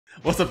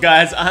What's up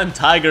guys, I'm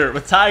Tiger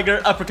with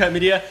Tiger Uppercut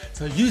Media.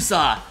 So you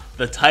saw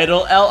the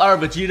title LR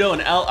Vegito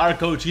and LR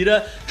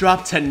Gogeta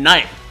drop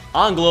tonight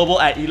on Global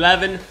at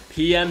 11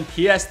 p.m.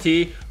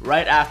 PST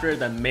right after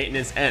the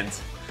maintenance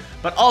ends.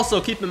 But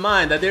also keep in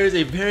mind that there is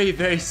a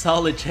very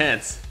solid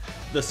chance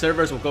the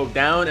servers will go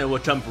down and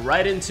we'll jump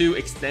right into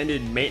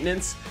extended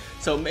maintenance.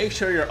 So make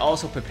sure you're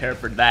also prepared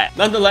for that.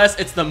 Nonetheless,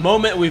 it's the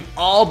moment we've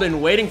all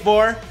been waiting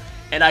for.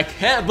 And I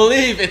can't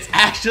believe it's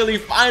actually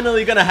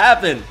finally gonna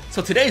happen.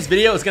 So today's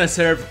video is gonna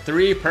serve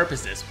three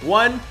purposes.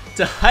 One,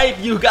 to hype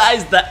you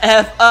guys the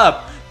F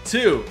up.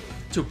 Two,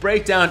 to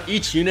break down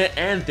each unit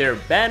and their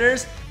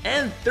banners.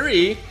 And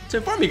three, to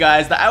inform you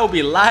guys that I will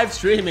be live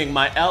streaming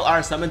my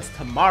LR summons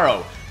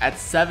tomorrow at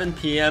 7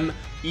 p.m.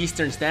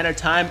 Eastern Standard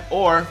Time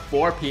or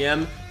 4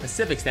 p.m.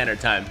 Pacific Standard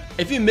Time.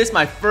 If you missed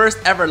my first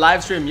ever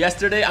live stream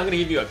yesterday, I'm gonna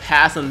give you a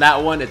pass on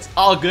that one. It's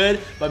all good,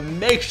 but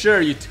make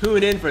sure you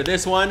tune in for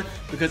this one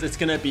because it's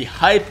gonna be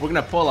hype. We're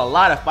gonna pull a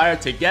lot of fire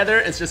together.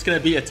 It's just gonna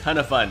be a ton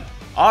of fun.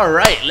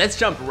 Alright, let's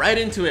jump right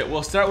into it.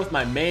 We'll start with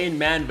my main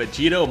man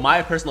Vegito,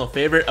 my personal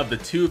favorite of the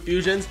two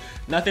fusions.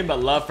 Nothing but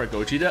love for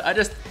Gogeta. I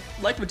just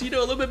like Vegito a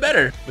little bit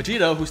better.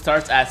 Vegito, who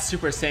starts as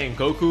Super Saiyan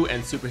Goku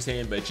and Super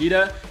Saiyan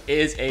Vegeta,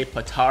 is a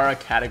Potara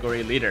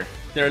category leader.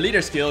 Their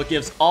leader skill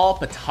gives all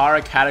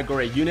Potara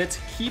category units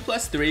Ki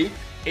plus 3,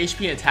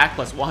 HP and attack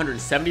plus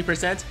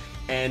 170%,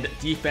 and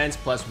defense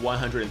plus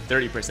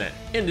 130%.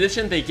 In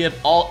addition, they give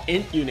all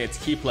int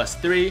units Ki plus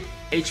 3,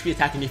 HP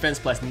attack and defense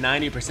plus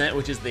 90%,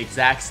 which is the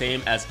exact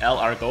same as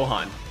LR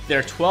Gohan.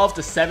 Their 12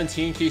 to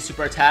 17 key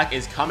super attack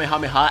is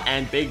Kamehameha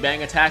and Big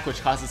Bang attack, which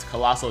causes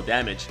colossal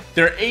damage.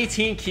 Their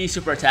 18 key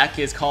super attack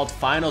is called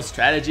Final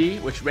Strategy,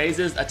 which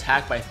raises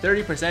attack by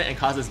 30% and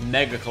causes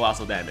mega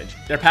colossal damage.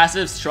 Their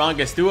passive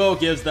Strongest Duo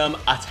gives them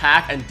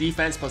attack and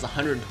defense plus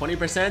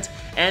 120%,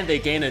 and they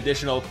gain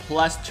additional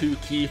plus 2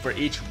 key for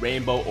each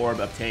rainbow orb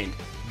obtained.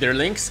 Their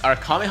links are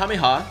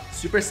Kamehameha,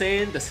 Super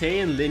Saiyan, the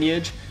Saiyan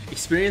lineage,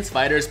 Experienced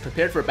Fighters,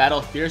 Prepared for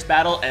Battle, Fierce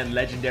Battle, and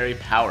Legendary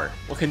Power.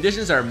 When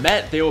conditions are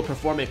met, they will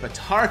perform a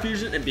Potara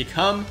fusion and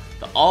become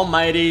the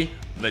almighty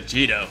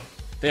Vegito.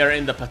 They are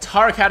in the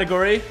Potara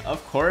category,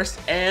 of course,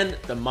 and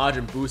the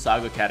Majin Buu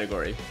Saga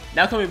category.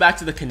 Now coming back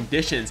to the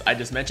conditions I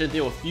just mentioned, they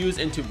will fuse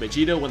into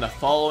Vegito when the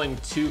following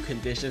two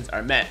conditions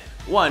are met.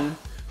 One,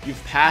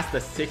 you've passed the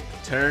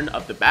 6th turn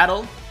of the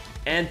battle,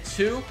 and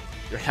two,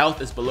 your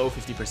health is below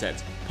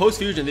 50%.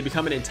 Post-fusion, they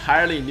become an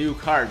entirely new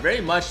card,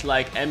 very much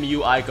like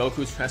MUI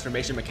Goku's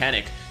transformation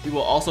mechanic. He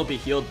will also be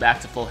healed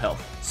back to full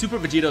health. Super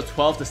Vegito's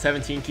 12 to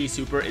 17 key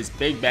super is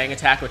Big Bang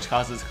attack, which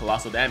causes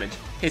colossal damage.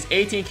 His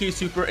 18 key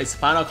super is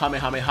Final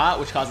Kamehameha,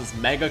 which causes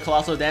mega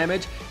colossal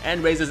damage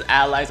and raises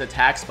allies'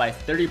 attacks by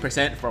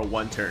 30% for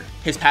one turn.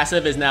 His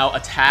passive is now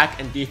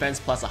attack and defense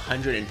plus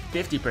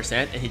 150%,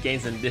 and he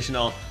gains an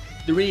additional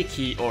 3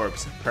 key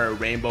orbs per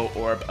rainbow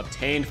orb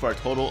obtained for a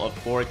total of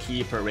 4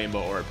 key per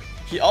rainbow orb.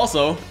 He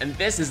also, and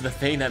this is the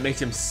thing that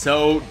makes him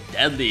so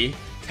deadly,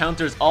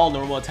 counters all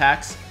normal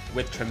attacks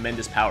with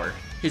tremendous power.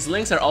 His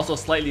links are also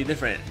slightly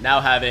different, now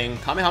having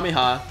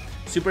Kamehameha,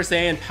 Super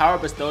Saiyan Power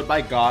Bestowed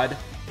by God,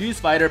 Fuse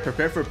Fighter,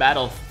 Prepared for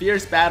Battle,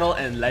 Fierce Battle,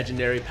 and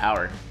Legendary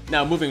Power.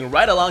 Now moving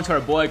right along to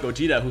our boy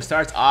Gogeta, who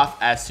starts off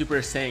as Super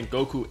Saiyan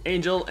Goku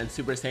Angel and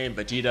Super Saiyan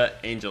Vegeta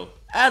Angel.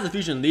 As a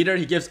fusion leader,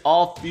 he gives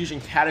all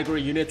fusion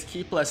category units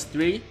Ki plus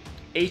 3,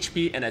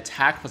 HP and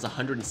attack plus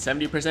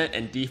 170%,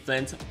 and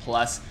defense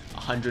plus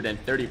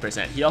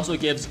 130%. He also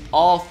gives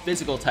all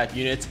physical type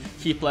units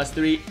Ki plus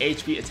 3,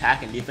 HP,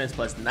 attack, and defense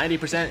plus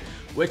 90%,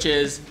 which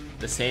is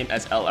the same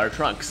as LR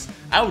Trunks.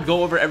 I would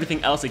go over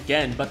everything else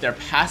again, but their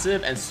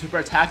passive and super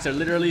attacks are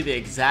literally the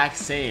exact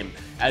same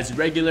as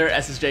regular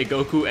SSJ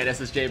Goku and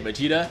SSJ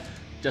Vegeta,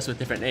 just with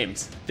different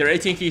names. Their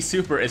 18 key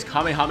super is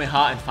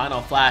Kamehameha and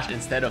Final Flash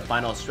instead of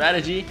Final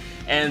Strategy,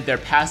 and their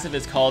passive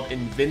is called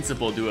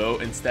Invincible Duo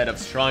instead of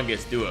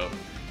Strongest Duo.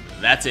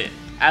 That's it.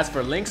 As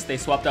for links, they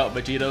swapped out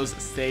Vegito's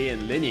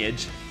Saiyan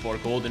lineage for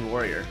Golden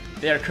Warrior.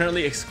 They are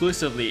currently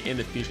exclusively in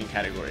the fusion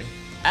category.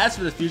 As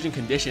for the fusion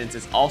conditions,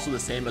 it's also the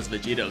same as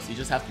Vegito's. You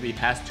just have to be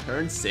past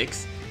turn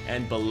 6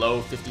 and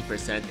below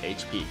 50%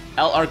 HP.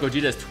 LR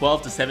Gogeta's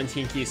 12 to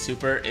 17 key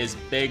super is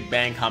Big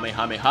Bang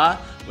Kamehameha,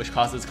 which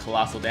causes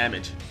colossal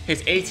damage.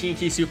 His 18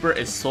 key super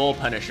is Soul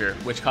Punisher,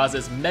 which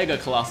causes mega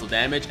colossal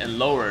damage and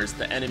lowers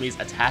the enemy's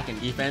attack and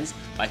defense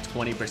by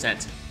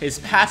 20%. His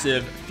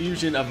passive,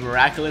 Fusion of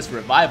Miraculous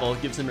Revival,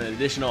 gives him an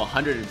additional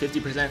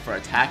 150% for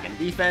attack and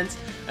defense,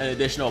 an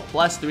additional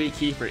plus 3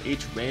 key for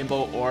each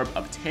rainbow orb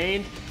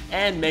obtained,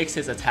 and makes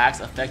his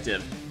attacks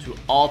effective to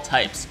all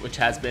types, which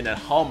has been a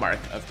hallmark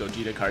of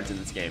Gogeta cards in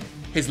this game.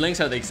 His links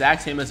are the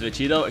exact same as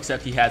Vegito,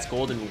 except he has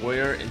Golden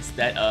Warrior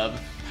instead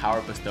of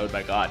Power Bestowed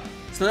by God.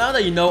 So now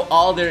that you know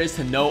all there is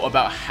to know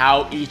about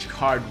how each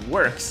card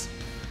works,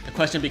 the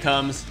question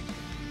becomes,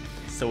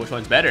 so which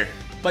one's better?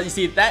 But you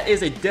see, that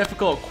is a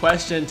difficult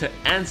question to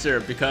answer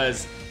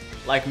because,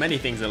 like many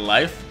things in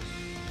life,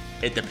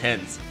 it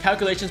depends.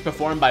 Calculations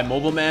performed by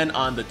Mobileman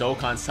on the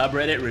Dokkan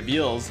subreddit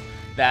reveals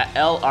that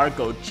LR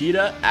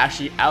Gogeta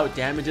actually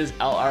outdamages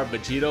LR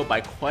Vegito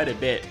by quite a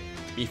bit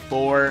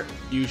before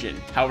fusion.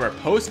 However,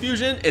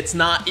 post-fusion, it's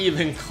not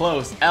even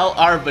close.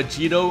 LR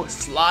Vegito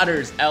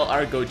slaughters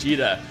LR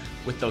Gogeta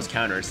with those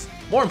counters.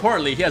 More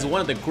importantly, he has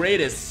one of the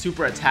greatest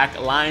super attack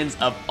lines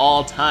of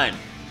all time.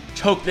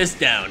 Choke this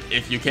down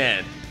if you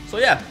can. So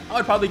yeah, I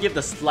would probably give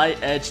the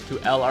slight edge to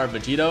LR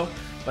Vegito,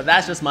 but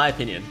that's just my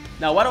opinion.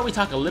 Now why don't we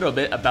talk a little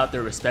bit about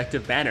their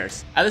respective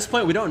banners. At this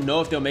point, we don't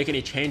know if they'll make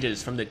any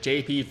changes from the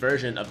JP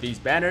version of these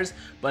banners,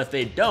 but if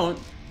they don't,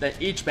 then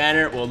each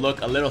banner will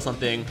look a little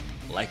something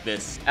like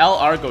this.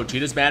 LR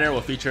Gogeta's banner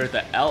will feature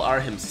the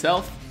LR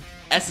himself,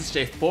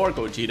 SSJ4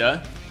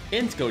 Gogeta,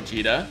 Int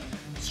Gogeta,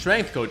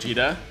 Strength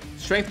Gogeta,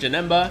 Strength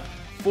Janemba,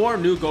 4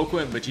 new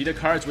Goku and Vegeta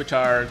cards, which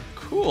are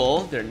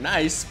cool, they're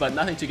nice, but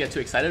nothing to get too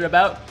excited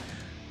about.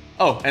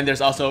 Oh, and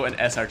there's also an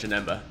SR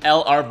Janemba.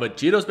 LR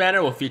Vegito's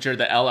banner will feature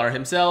the LR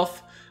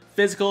himself,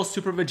 Physical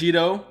Super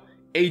Vegito,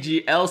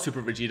 AGL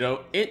Super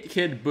Vegito, Int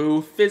Kid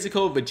Buu,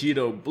 Physical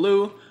Vegito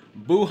Blue,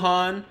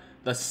 Buhan,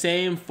 the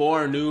same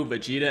 4 new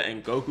Vegeta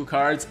and Goku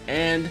cards,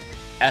 and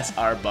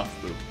SR Buff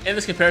Buu. In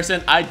this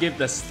comparison, I'd give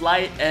the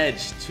slight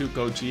edge to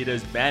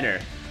Gogeta's banner.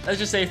 Let's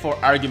just say for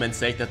argument's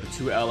sake that the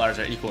two LRs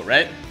are equal,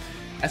 right?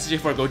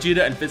 SSJ4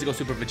 Gogeta and Physical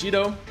Super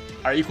Vegito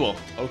are equal,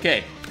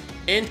 okay.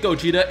 Int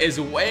Gogeta is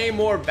way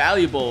more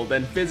valuable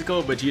than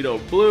Physical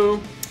Vegito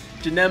Blue.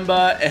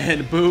 Janemba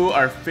and Buu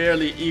are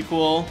fairly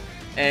equal,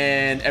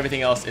 and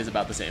everything else is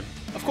about the same.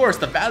 Of course,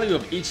 the value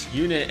of each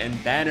unit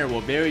and banner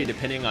will vary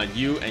depending on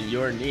you and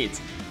your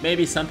needs.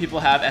 Maybe some people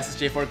have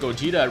SSJ4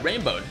 Gogeta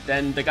rainbowed,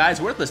 then the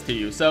guy's worthless to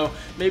you, so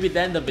maybe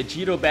then the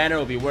Vegito banner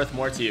will be worth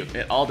more to you.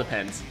 It all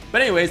depends.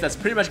 But anyways, that's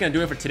pretty much gonna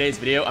do it for today's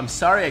video. I'm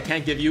sorry I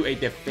can't give you a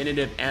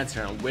definitive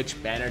answer on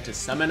which banner to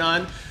summon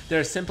on. There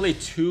are simply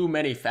too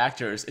many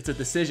factors. It's a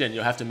decision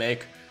you'll have to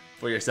make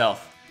for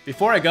yourself.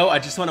 Before I go, I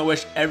just want to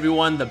wish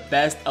everyone the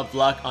best of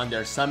luck on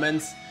their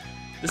summons.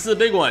 This is a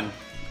big one,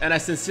 and I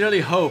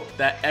sincerely hope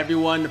that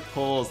everyone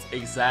pulls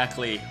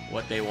exactly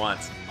what they want.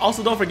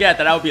 Also, don't forget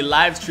that I will be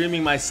live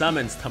streaming my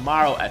summons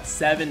tomorrow at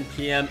 7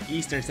 p.m.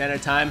 Eastern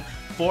Standard Time,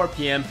 4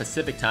 p.m.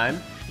 Pacific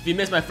Time. If you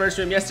missed my first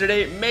stream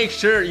yesterday, make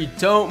sure you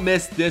don't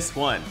miss this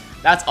one.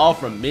 That's all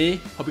from me.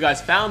 Hope you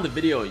guys found the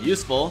video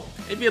useful.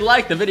 If you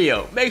liked the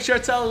video, make sure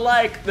to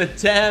like the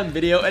damn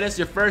video, and it's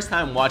your first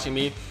time watching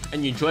me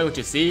and you enjoy what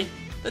you see,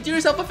 then do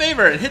yourself a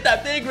favor and hit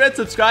that big red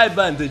subscribe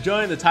button to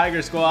join the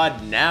Tiger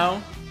Squad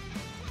now.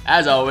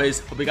 As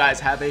always, hope you guys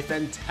have a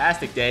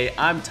fantastic day.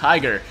 I'm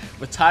Tiger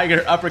with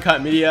Tiger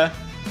Uppercut Media,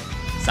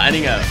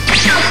 signing out.